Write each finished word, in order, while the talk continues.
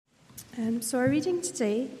So our reading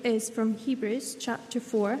today is from Hebrews chapter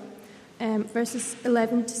 4, verses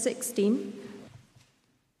 11 to 16.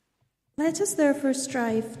 Let us therefore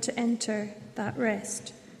strive to enter that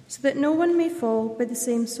rest, so that no one may fall by the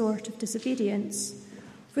same sort of disobedience.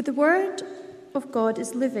 For the word of God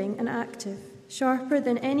is living and active, sharper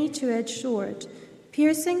than any two-edged sword,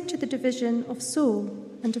 piercing to the division of soul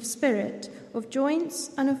and of spirit, of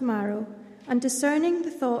joints and of marrow, and discerning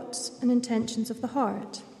the thoughts and intentions of the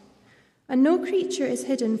heart. And no creature is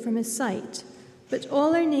hidden from his sight, but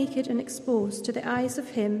all are naked and exposed to the eyes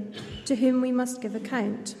of him to whom we must give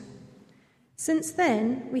account. Since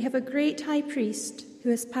then, we have a great high priest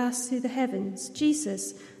who has passed through the heavens,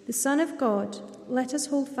 Jesus, the Son of God. Let us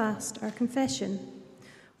hold fast our confession.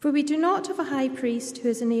 For we do not have a high priest who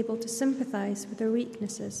is unable to sympathize with our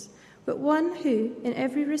weaknesses, but one who, in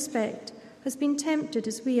every respect, has been tempted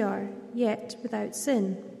as we are, yet without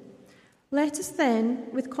sin. Let us then,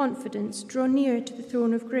 with confidence, draw near to the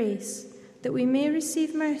throne of grace, that we may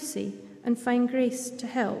receive mercy and find grace to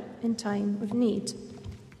help in time of need.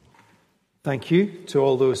 Thank you to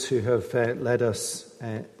all those who have led us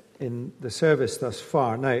in the service thus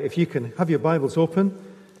far. Now, if you can have your Bibles open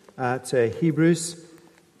at Hebrews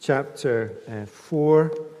chapter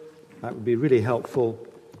 4, that would be really helpful.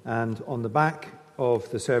 And on the back of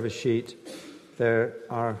the service sheet, there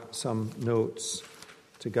are some notes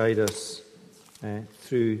to guide us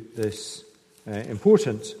through this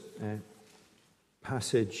important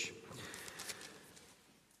passage.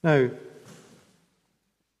 Now,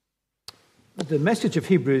 the message of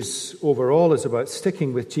Hebrews overall is about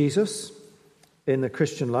sticking with Jesus in the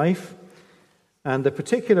Christian life. And the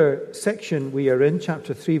particular section we are in,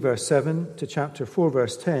 chapter 3, verse 7 to chapter 4,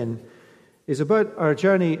 verse 10, is about our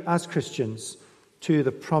journey as Christians to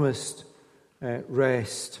the promised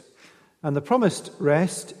rest. And the promised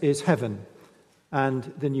rest is heaven and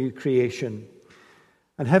the new creation.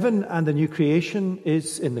 And heaven and the new creation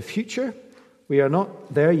is in the future. We are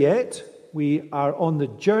not there yet. We are on the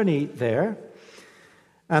journey there.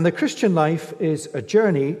 And the Christian life is a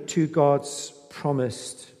journey to God's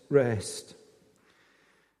promised rest.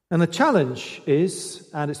 And the challenge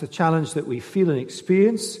is, and it's the challenge that we feel and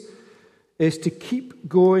experience, is to keep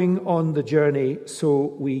going on the journey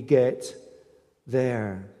so we get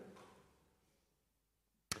there.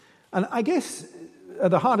 And I guess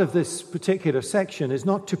at the heart of this particular section is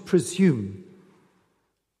not to presume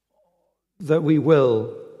that we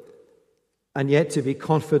will, and yet to be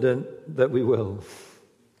confident that we will.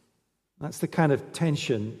 That's the kind of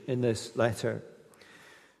tension in this letter.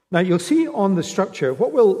 Now, you'll see on the structure,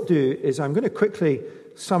 what we'll do is I'm going to quickly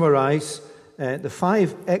summarize the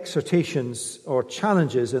 5 exhortations or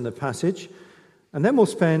challenges in the passage, and then we'll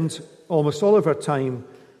spend almost all of our time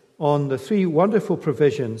on the 3 wonderful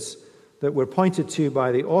provisions that were pointed to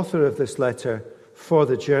by the author of this letter for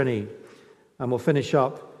the journey. And we'll finish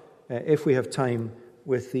up, if we have time,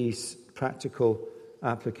 with these practical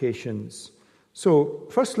applications. So,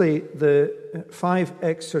 firstly, the 5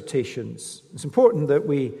 exhortations. It's important that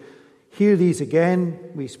we hear these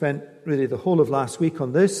again. We spent really the whole of last week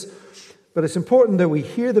on this, but it's important that we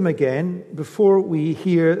hear them again before we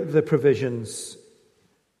hear the provisions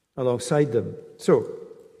alongside them. So,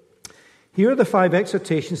 here are the 5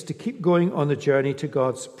 exhortations to keep going on the journey to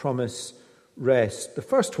God's promised rest. The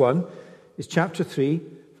first one is chapter 3,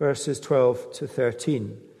 verses 12 to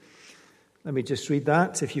 13. Let me just read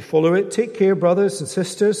that, if you follow it. Take care, brothers and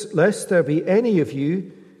sisters, lest there be in any of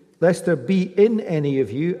you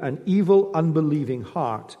an evil, unbelieving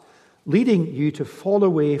heart, leading you to fall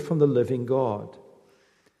away from the living God.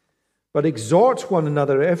 But exhort one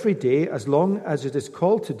another every day, as long as it is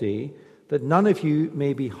called today, that none of you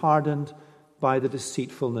may be hardened by the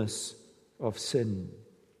deceitfulness of sin.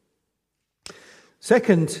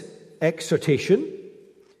 Second exhortation,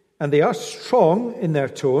 and they are strong in their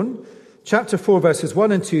tone. Chapter 4, verses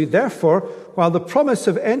 1 and 2, therefore, while the promise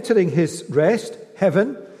of entering his rest,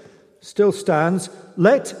 heaven, still stands,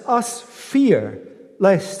 let us fear,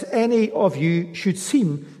 lest any of you should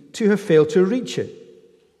seem to have failed to reach it.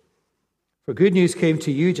 For good news came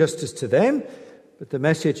to you just as to them, but the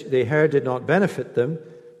message they heard did not benefit them,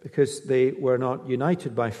 because they were not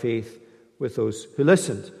united by faith with those who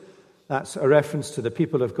listened. That's a reference to the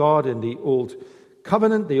people of God in the Old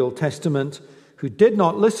Covenant, the Old Testament, who did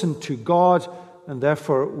not listen to God and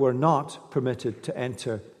therefore were not permitted to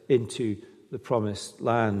enter into the promised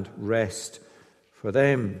land, rest for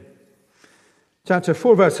them. Chapter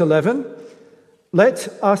 4, verse 11, let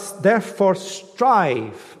us therefore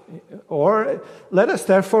strive, or let us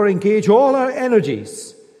therefore engage all our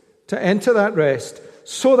energies to enter that rest,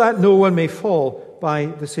 so that no one may fall by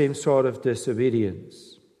the same sort of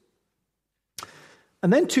disobedience.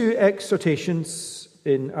 And then two exhortations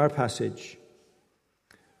in our passage.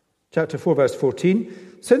 Chapter 4, verse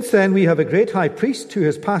 14. Since then we have a great high priest who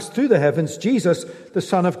has passed through the heavens, Jesus, the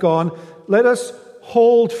Son of God. Let us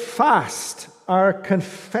hold fast our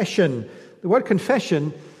confession. The word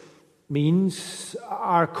confession means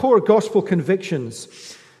our core gospel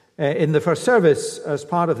convictions. In the first service, as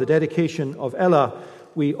part of the dedication of Ella,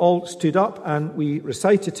 we all stood up and we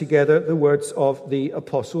recited together the words of the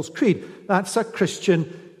Apostles' Creed. That's a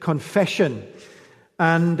Christian confession.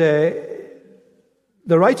 And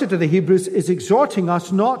the writer to the Hebrews is exhorting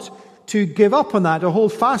us not to give up on that, to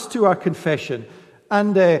hold fast to our confession.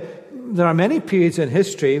 And there are many periods in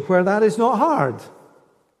history where that is not hard.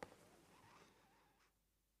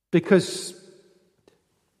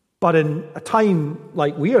 But in a time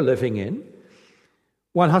like we are living in,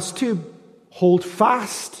 one has to hold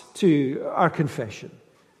fast to our confession,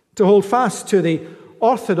 to hold fast to the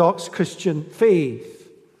orthodox Christian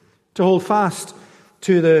faith, to hold fast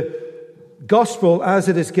to the gospel as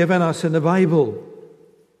it is given us in the Bible,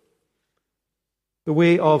 the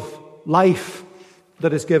way of life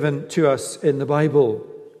that is given to us in the Bible,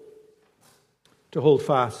 to hold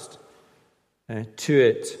fast to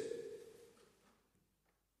it.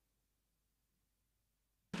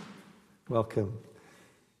 Welcome.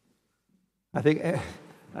 I think, I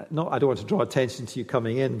don't want to draw attention to you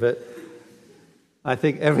coming in, but I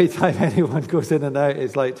think every time anyone goes in and out,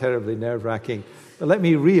 it's like terribly nerve-wracking. But let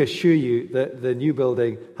me reassure you that the new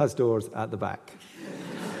building has doors at the back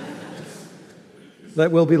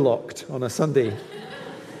that will be locked on a Sunday.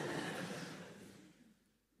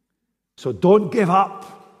 So don't give up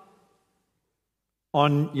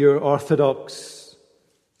on your orthodox,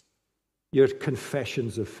 your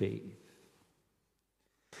confessions of faith.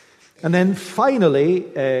 And then finally,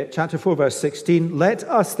 chapter 4, verse 16, let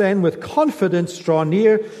us then with confidence draw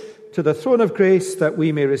near to the throne of grace that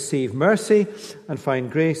we may receive mercy and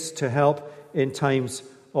find grace to help in times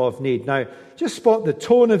of need. Now, just spot the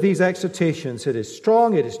tone of these exhortations. It is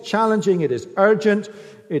strong, it is challenging, it is urgent,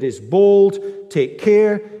 it is bold. Take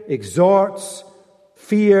care, exhorts,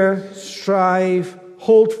 fear, strive,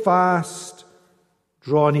 hold fast,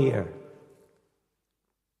 draw near.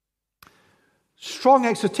 Strong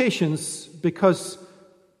exhortations because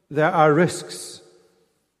there are risks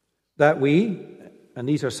that we, and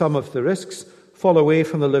these are some of the risks, fall away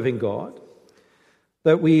from the living God,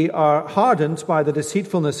 that we are hardened by the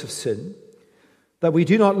deceitfulness of sin, that we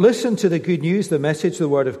do not listen to the good news, the message, the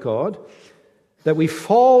word of God, that we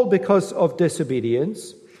fall because of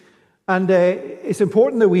disobedience. And it's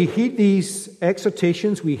important that we heed these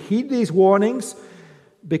exhortations, we heed these warnings,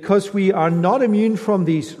 because we are not immune from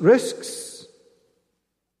these risks.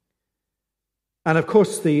 And of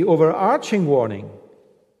course, the overarching warning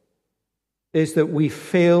is that we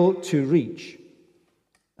fail to reach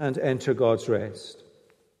and enter God's rest.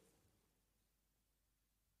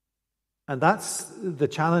 And that's the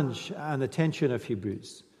challenge and the tension of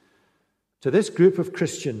Hebrews. To this group of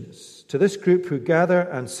Christians, to this group who gather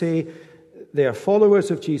and say they are followers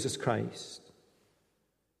of Jesus Christ,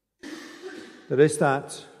 there is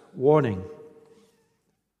that warning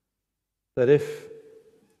that if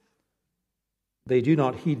they do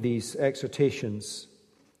not heed these exhortations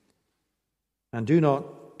and do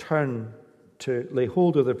not turn to lay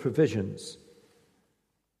hold of the provisions,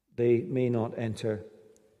 they may not enter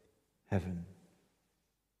heaven.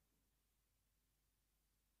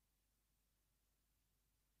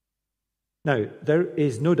 Now, there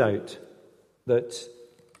is no doubt that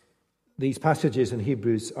these passages in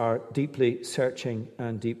Hebrews are deeply searching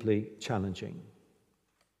and deeply challenging.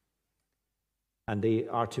 And they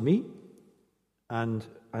are to me, and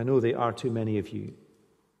I know they are to many of you.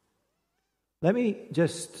 Let me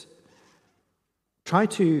just try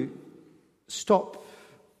to stop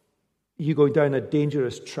you going down a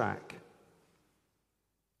dangerous track.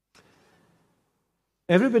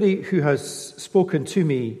 Everybody who has spoken to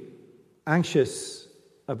me anxious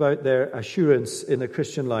about their assurance in the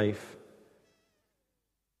Christian life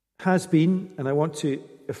has been, and I want to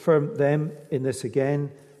affirm them in this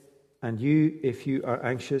again, and you, if you are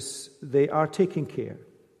anxious, they are taking care.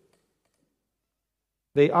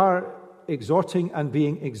 They are exhorting and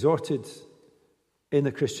being exhorted in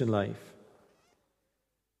the Christian life.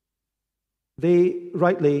 They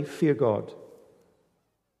rightly fear God.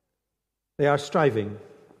 They are striving.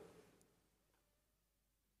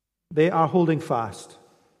 They are holding fast.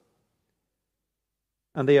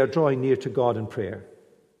 And they are drawing near to God in prayer.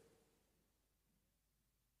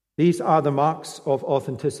 These are the marks of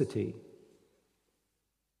authenticity.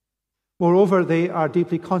 Moreover, they are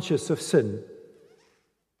deeply conscious of sin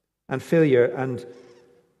and failure and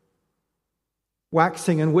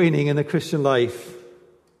waxing and waning in the Christian life,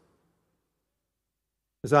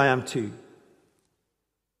 as I am too.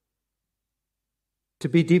 To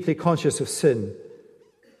be deeply conscious of sin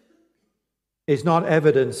is not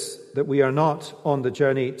evidence that we are not on the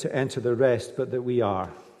journey to enter the rest, but that we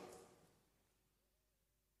are.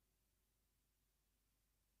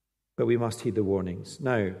 But we must heed the warnings.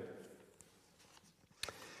 Now,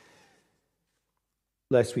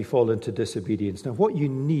 lest we fall into disobedience. Now, what you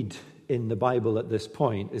need in the Bible at this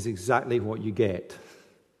point is exactly what you get.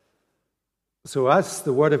 So as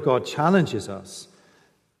the Word of God challenges us,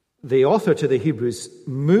 the author to the Hebrews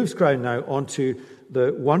moves ground now onto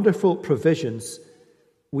the wonderful provisions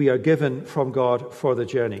we are given from God for the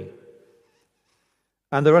journey.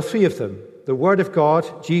 And there are three of them: the Word of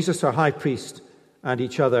God, Jesus our high priest, and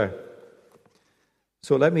each other.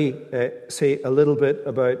 So let me say a little bit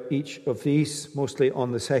about each of these, mostly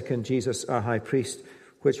on the second, Jesus our high priest,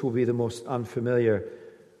 which will be the most unfamiliar,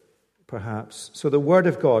 perhaps. So the Word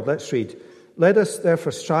of God, let's read. Let us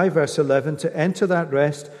therefore strive, verse 11, to enter that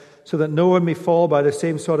rest, so that no one may fall by the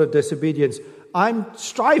same sort of disobedience. I'm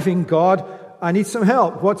striving, God. I need some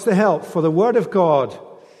help. What's the help? For the Word of God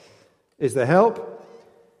is the help,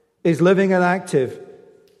 is living and active.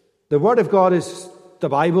 The Word of God is the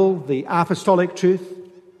Bible, the apostolic truth.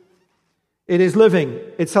 It is living.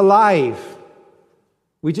 It's alive.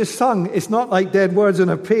 We just sung, it's not like dead words on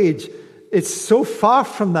a page. It's so far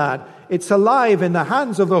from that. It's alive in the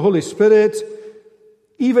hands of the Holy Spirit.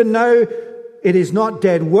 Even now, it is not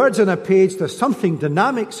dead words on a page. There's something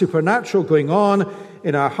dynamic, supernatural going on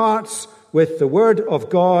in our hearts with the Word of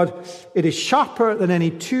God. It is sharper than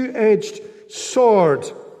any two-edged sword.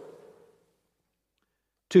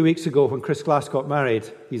 2 weeks ago, when Chris Glass got married,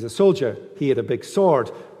 he's a soldier. He had a big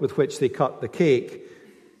sword with which they cut the cake.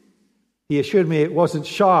 He assured me it wasn't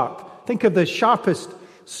sharp. Think of the sharpest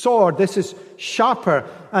sword. This is sharper.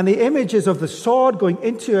 And the images of the sword going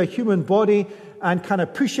into a human body and kind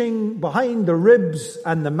of pushing behind the ribs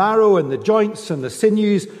and the marrow and the joints and the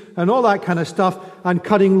sinews and all that kind of stuff and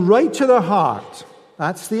cutting right to the heart.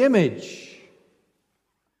 That's the image.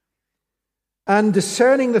 And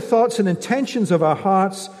discerning the thoughts and intentions of our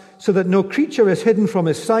hearts, so that no creature is hidden from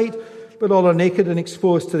his sight, but all are naked and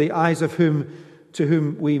exposed to the eyes of to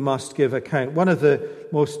whom we must give account. One of the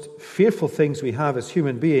most fearful things we have as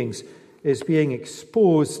human beings is being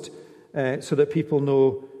exposed so that people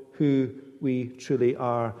know who we truly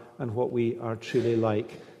are and what we are truly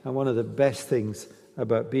like. And one of the best things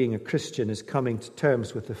about being a Christian is coming to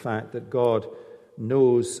terms with the fact that God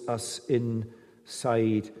knows us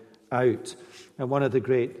inside out. And one of the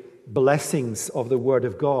great blessings of the Word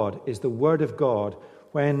of God is the Word of God,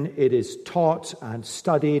 when it is taught and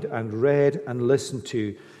studied and read and listened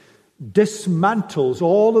to, dismantles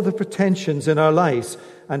all of the pretensions in our lives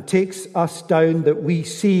and takes us down that we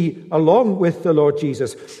see, along with the Lord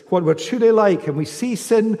Jesus, what we're truly like, and we see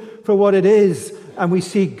sin for what it is, and we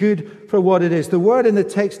see good for what it is. The word in the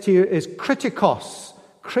text here is kritikos,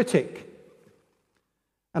 critic.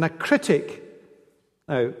 And a critic,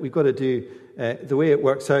 now we've got to do, the way it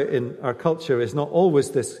works out in our culture is not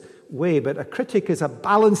always this way, but a critic is a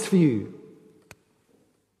balanced view.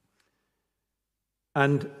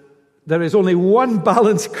 And there is only one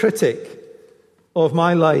balanced critic of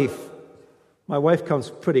my life. My wife comes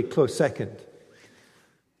pretty close second.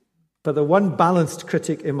 But the one balanced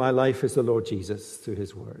critic in my life is the Lord Jesus through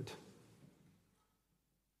his word.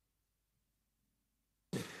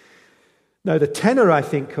 Now, the tenor, I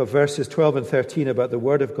think, of verses 12 and 13 about the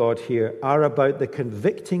word of God here are about the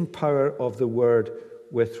convicting power of the word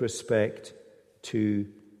with respect to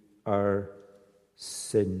our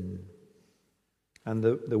sin. And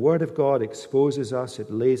the Word of God exposes us,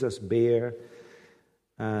 it lays us bare,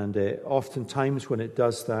 and oftentimes when it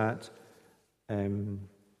does that,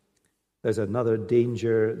 there's another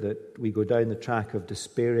danger that we go down the track of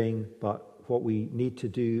despairing. But what we need to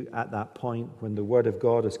do at that point, when the Word of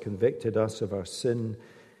God has convicted us of our sin,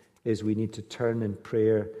 is we need to turn in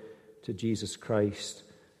prayer to Jesus Christ,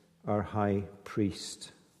 our high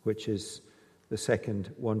priest, which is the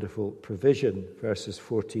second wonderful provision, verses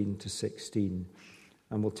 14 to 16.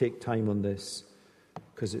 And we'll take time on this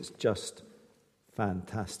because it's just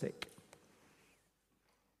fantastic.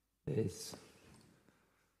 It is.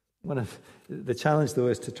 One of the challenge, though,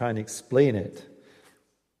 is to try and explain it.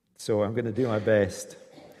 So I'm going to do my best,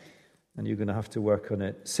 and you're going to have to work on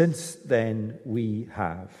it. Since then we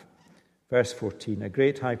have, verse 14, a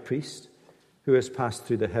great high priest who has passed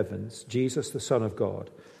through the heavens, Jesus, the Son of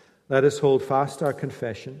God. Let us hold fast our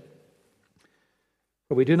confession.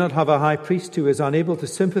 For we do not have a high priest who is unable to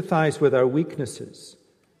sympathize with our weaknesses,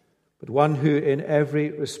 but one who in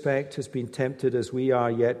every respect has been tempted as we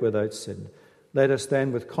are, yet without sin. Let us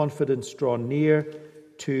then with confidence draw near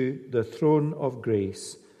to the throne of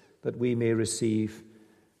grace, that we may receive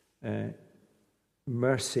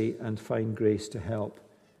mercy and find grace to help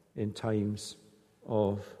in times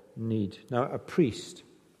of need. Now, a priest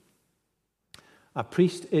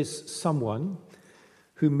is someone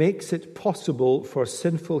who makes it possible for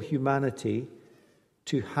sinful humanity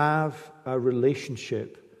to have a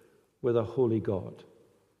relationship with a holy God.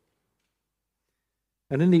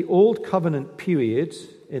 And in the Old Covenant period,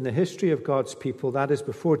 in the history of God's people, that is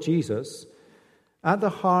before Jesus, at the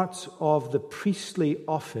heart of the priestly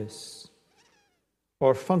office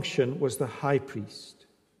or function was the high priest.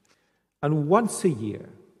 And once a year,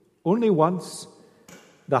 only once,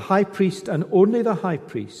 the high priest and only the high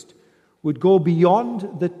priest would go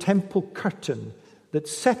beyond the temple curtain that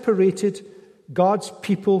separated God's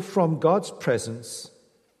people from God's presence.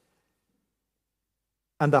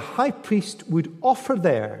 And the high priest would offer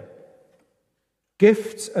there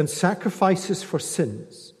gifts and sacrifices for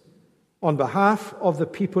sins on behalf of the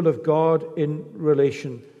people of God in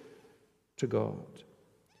relation to God.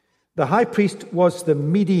 The high priest was the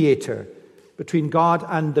mediator between God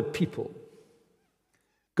and the people.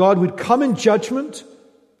 God would come in judgment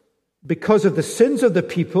because of the sins of the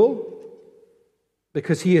people,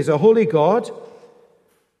 because he is a holy God,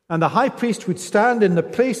 and the high priest would stand in the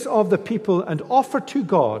place of the people and offer to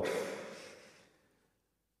God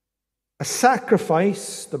a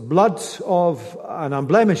sacrifice, the blood of an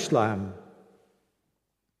unblemished lamb.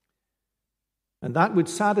 And that would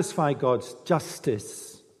satisfy God's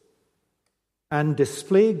justice and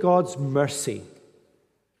display God's mercy,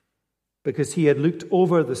 because he had looked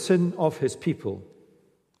over the sin of his people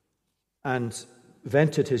and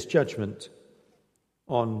vented his judgment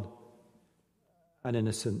on an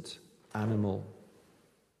innocent animal.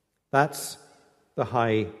 That's the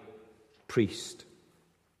high priest.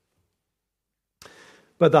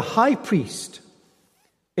 But the high priest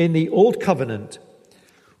in the Old Covenant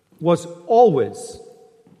was always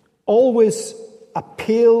a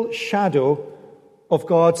pale shadow of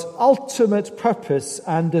God's ultimate purpose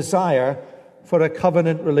and desire for a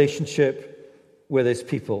covenant relationship with his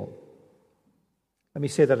people. Let me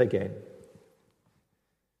say that again.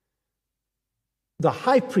 The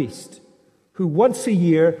high priest, who once a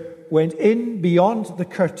year went in beyond the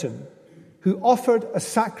curtain, who offered a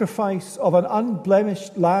sacrifice of an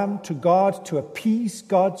unblemished lamb to God to appease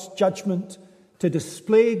God's judgment, to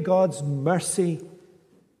display God's mercy,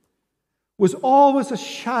 was always a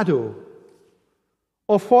shadow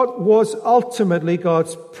of what was ultimately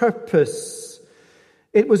God's purpose.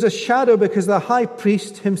 It was a shadow because the high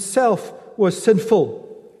priest himself was sinful.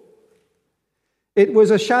 It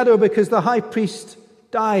was a shadow because the high priest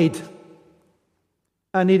died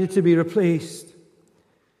and needed to be replaced.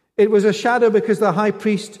 It was a shadow because the high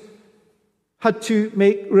priest had to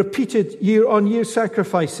make repeated year-on-year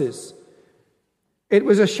sacrifices. It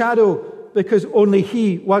was a shadow because only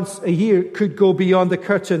he, once a year, could go beyond the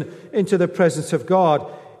curtain into the presence of God.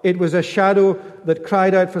 It was a shadow that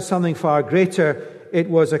cried out for something far greater. It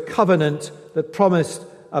was a covenant that promised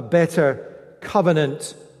a better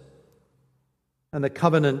covenant. And the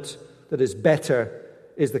covenant that is better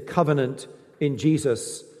is the covenant in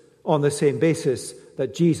Jesus, on the same basis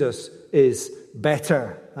that Jesus is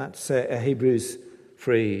better. That's a Hebrews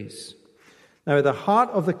phrase. Now, at the heart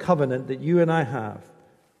of the covenant that you and I have,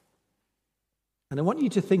 and I want you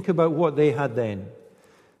to think about what they had then.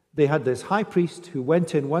 They had this high priest who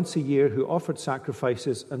went in once a year, who offered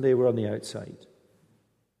sacrifices, and they were on the outside.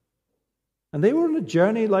 And they were on a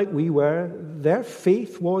journey like we were. Their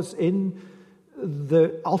faith was in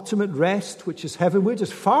the ultimate rest, which is heavenward,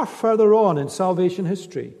 just far further on in salvation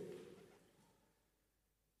history.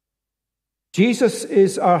 Jesus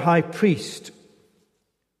is our high priest.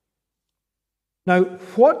 Now,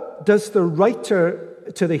 what does the writer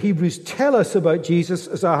to the Hebrews tell us about Jesus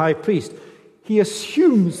as our high priest? He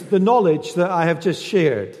assumes the knowledge that I have just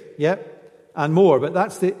shared, and more, but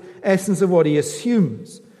that's the essence of what he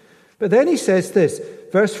assumes. But then he says this,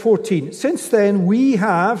 verse 14, since then we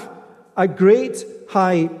have a great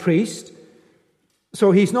high priest.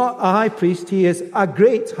 So he's not a high priest, he is a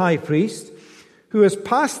great high priest who has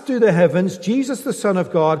passed through the heavens, Jesus the Son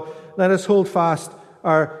of God. Let us hold fast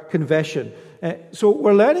our confession. So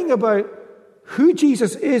we're learning about who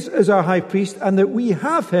Jesus is as our high priest and that we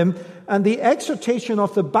have him. And the exhortation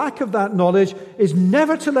off the back of that knowledge is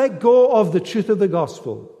never to let go of the truth of the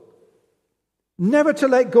gospel. Never to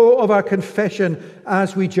let go of our confession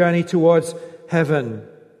as we journey towards heaven.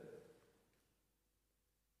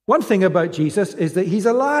 One thing about Jesus is that he's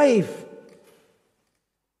alive.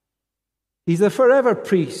 He's the forever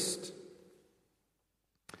priest.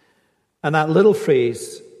 And that little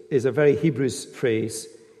phrase is a very Hebrews phrase.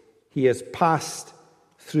 He has passed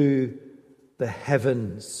through the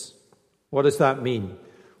heavens. What does that mean?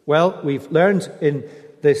 Well, we've learned in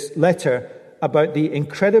this letter about the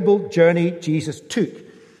incredible journey Jesus took.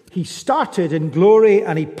 He started in glory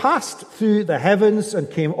and he passed through the heavens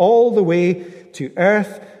and came all the way to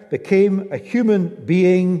earth, became a human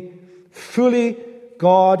being, fully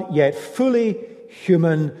God, yet fully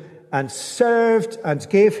human, and served and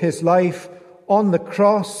gave his life on the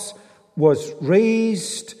cross, was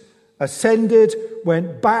raised, ascended,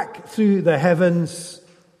 went back through the heavens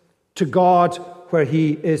to God, where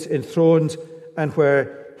he is enthroned and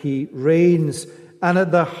where he reigns. And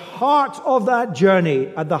at the heart of that journey,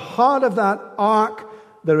 at the heart of that arc,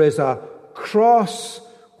 there is a cross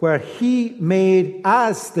where he made,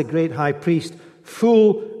 as the great high priest,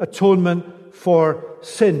 full atonement for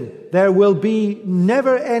sin. There will be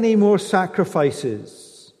never any more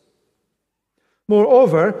sacrifices.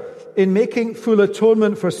 Moreover, in making full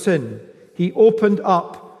atonement for sin, he opened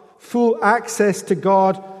up full access to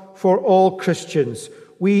God for all Christians.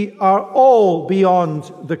 We are all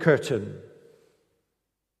beyond the curtain.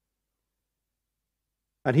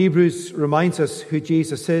 And Hebrews reminds us who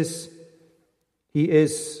Jesus is. He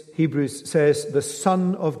is, Hebrews says, the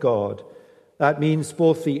Son of God. That means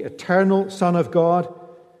both the eternal Son of God,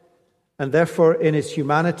 and therefore in his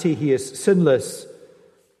humanity he is sinless,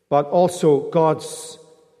 but also God's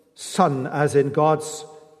Son, as in God's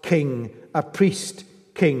King, a priest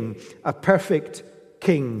king, a perfect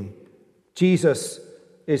king. Jesus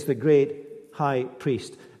is the great high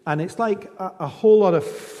priest. And it's like a whole lot of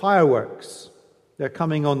fireworks. They're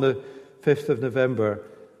coming on the 5th of November.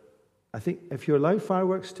 I think if you're allowed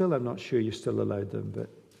fireworks still, I'm not sure you're still allowed them, but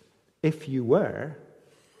if you were,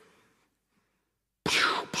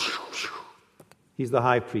 he's the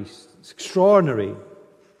high priest. It's extraordinary.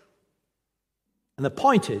 And the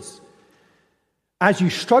point is, as you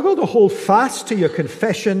struggle to hold fast to your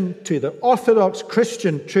confession, to the orthodox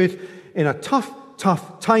Christian truth in a tough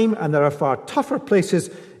time, and there are far tougher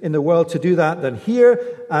places in the world to do that than here,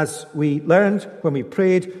 as we learned when we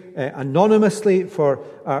prayed anonymously for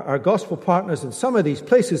our gospel partners in some of these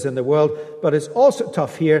places in the world, but it's also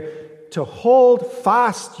tough here. To hold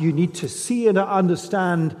fast, you need to see and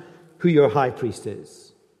understand who your high priest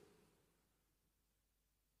is.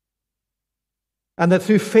 And that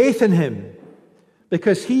through faith in him,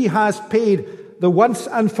 because he has paid the once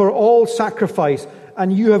and for all sacrifice,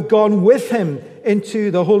 and you have gone with him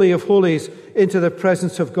into the Holy of Holies, into the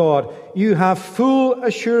presence of God, you have full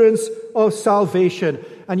assurance of salvation.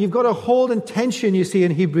 And you've got to hold in tension, you see,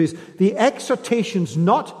 in Hebrews, the exhortations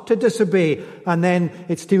not to disobey, and then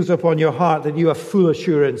it steals upon your heart that you have full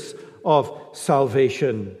assurance of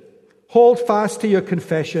salvation. Hold fast to your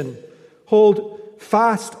confession. Hold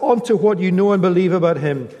fast onto what you know and believe about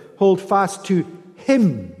him. Hold fast to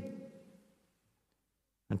him.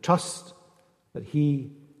 And trust that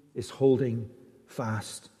he is holding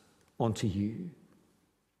fast onto you.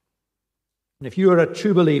 And if you are a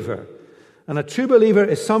true believer, and a true believer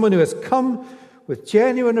is someone who has come with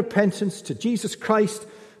genuine repentance to Jesus Christ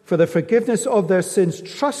for the forgiveness of their sins,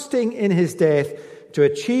 trusting in his death to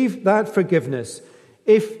achieve that forgiveness.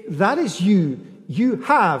 If that is you, you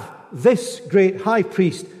have this great high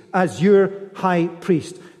priest as your high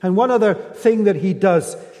priest. And one other thing that he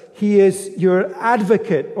does, he is your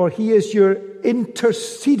advocate, or he is your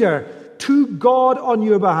interceder to God on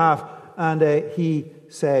your behalf. And he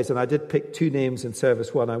says, and I did pick two names in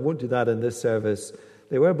service one, I won't do that in this service.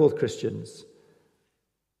 They were both Christians.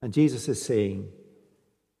 And Jesus is saying,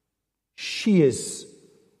 she is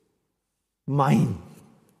mine.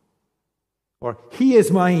 Or he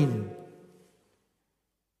is mine.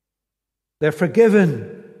 They're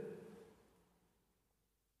forgiven.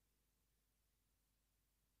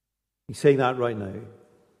 He's saying that right now.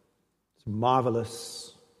 It's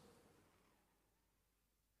marvelous.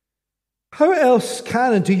 How else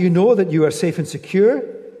can and do you know that you are safe and secure?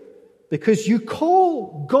 Because you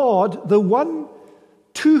call God the one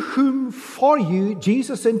to whom for you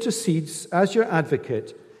Jesus intercedes as your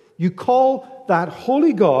advocate. You call that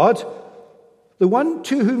holy God the one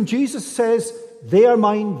to whom Jesus says, they are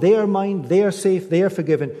mine, they are safe, they are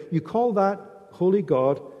forgiven. You call that holy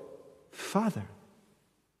God Father.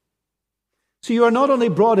 So you are not only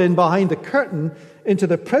brought in behind the curtain into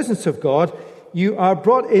the presence of God, you are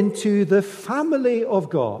brought into the family of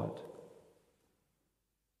God.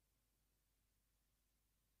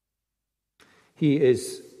 He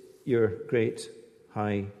is your great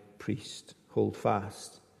high priest. Hold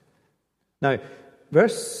fast. Now,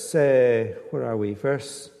 verse 4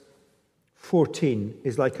 14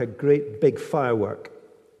 is like a great big firework.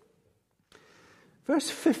 Verse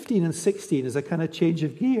 15 and 16 is a kind of change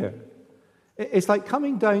of gear. It's like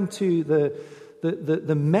coming down to the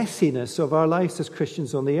messiness of our lives as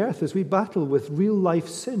Christians on the earth as we battle with real life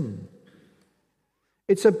sin.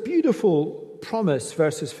 It's a beautiful promise,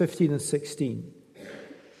 verses 15 and 16.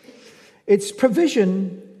 It's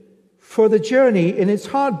provision for the journey in its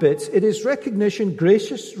hard bits. It is recognition,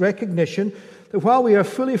 gracious recognition, that while we are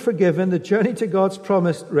fully forgiven, the journey to God's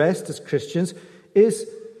promised rest as Christians is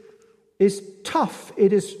tough.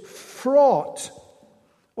 It is fraught.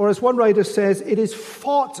 Or as one writer says, it is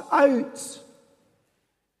fought out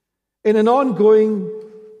in an ongoing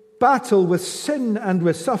battle with sin and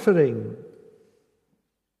with suffering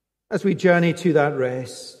as we journey to that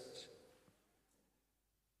rest.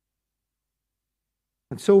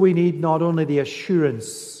 And so we need not only the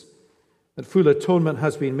assurance that full atonement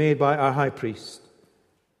has been made by our high priest,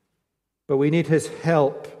 but we need his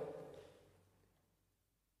help,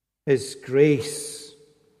 his grace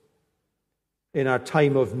in our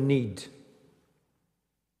time of need.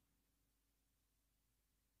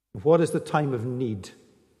 What is the time of need?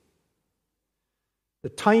 The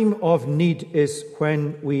time of need is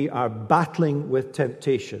when we are battling with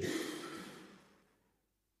temptation.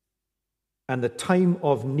 And the time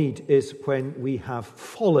of need is when we have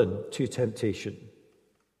fallen to temptation.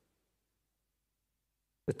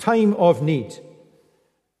 The time of need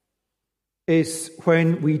is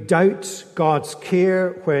when we doubt God's care,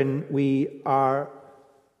 when we are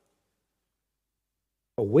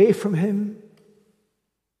away from him.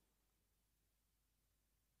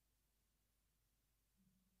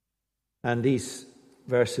 And these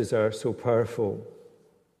verses are so powerful.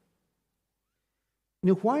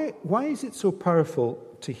 You know, why is it so powerful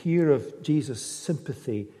to hear of Jesus'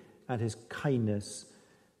 sympathy and his kindness?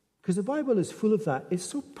 Because the Bible is full of that. It's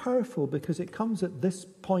so powerful because it comes at this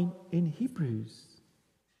point in Hebrews.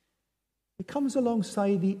 It comes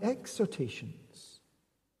alongside the exhortations.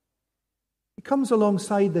 It comes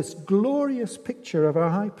alongside this glorious picture of our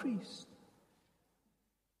high priest.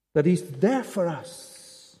 That he's there for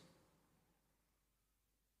us.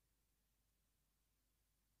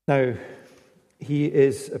 Now, he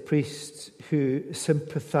is a priest who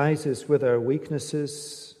sympathizes with our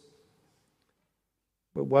weaknesses,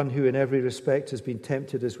 but one who in every respect has been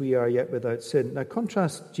tempted as we are, yet without sin. Now,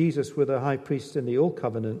 contrast Jesus with a high priest in the Old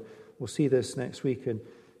Covenant. We'll see this next week in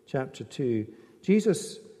chapter 2.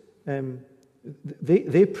 Jesus,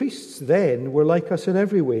 they priests then were like us in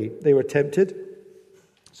every way. They were tempted,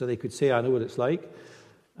 so they could say, I know what it's like.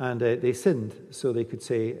 And they sinned, so they could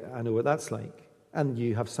say, I know what that's like. And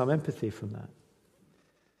you have some empathy from that.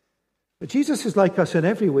 But Jesus is like us in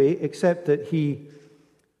every way, except that he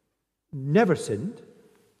never sinned.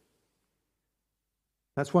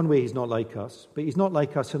 That's one way he's not like us. But he's not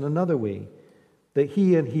like us in another way, that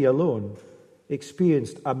he and he alone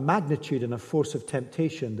experienced a magnitude and a force of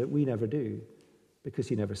temptation that we never do, because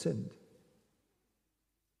he never sinned.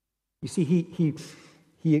 You see,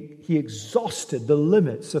 he exhausted the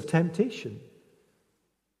limits of temptation.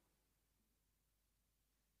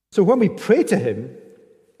 So when we pray to him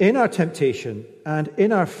in our temptation and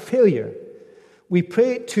in our failure, we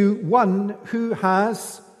pray to one who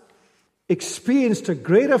has experienced a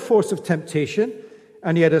greater force of temptation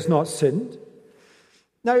and yet has not sinned.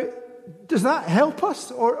 Now, does that help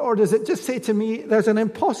us? Or does it just say to me, there's an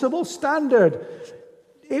impossible standard?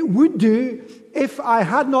 It would do if I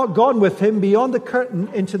had not gone with him beyond the curtain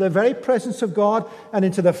into the very presence of God and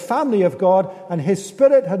into the family of God, and his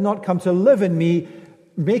Spirit had not come to live in me,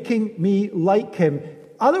 making me like him.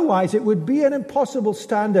 Otherwise, it would be an impossible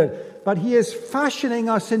standard. But he is fashioning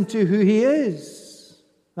us into who he is.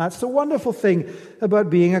 That's the wonderful thing about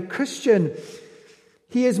being a Christian.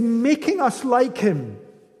 He is making us like him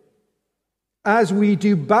as we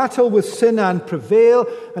do battle with sin and prevail.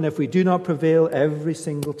 And if we do not prevail every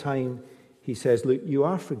single time, he says, look, you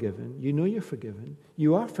are forgiven. You know you're forgiven.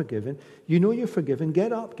 You are forgiven. You know you're forgiven.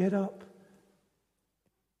 Get up, get up.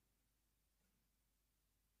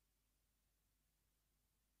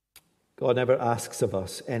 God never asks of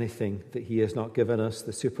us anything that he has not given us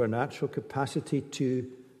the supernatural capacity to.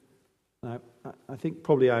 I think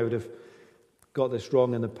probably I would have got this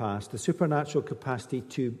wrong in the past. The supernatural capacity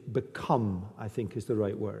to become, I think, is the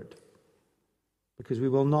right word. Because we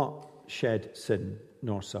will not shed sin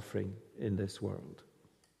nor suffering in this world.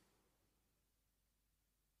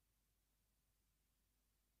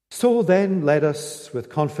 So then, let us with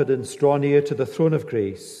confidence draw near to the throne of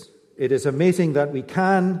grace. It is amazing that we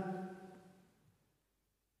can.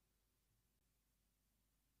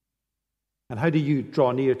 And how do you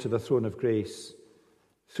draw near to the throne of grace?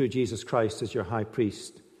 through Jesus Christ as your high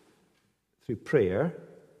priest, through prayer.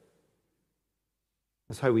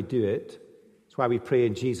 That's how we do it. That's why we pray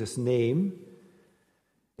in Jesus' name.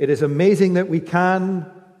 It is amazing that we can.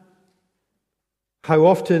 How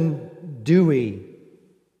often do we?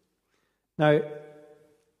 Now,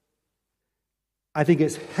 I think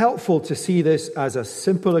it's helpful to see this as a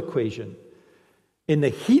simple equation. In the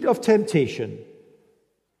heat of temptation,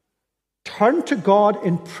 turn to God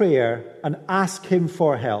in prayer and ask Him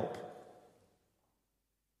for help.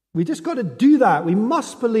 We just got to do that. We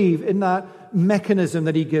must believe in that mechanism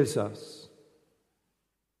that He gives us.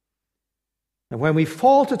 And when we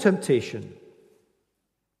fall to temptation,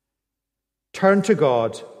 turn to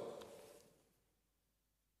God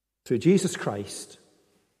through Jesus Christ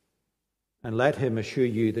and let Him assure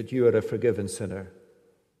you that you are a forgiven sinner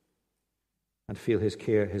and feel His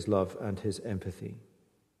care, His love, and His empathy.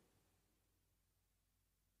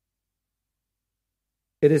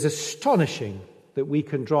 It is astonishing that we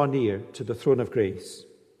can draw near to the throne of grace.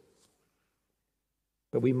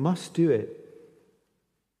 But we must do it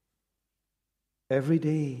every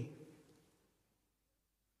day,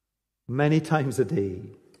 many times a day.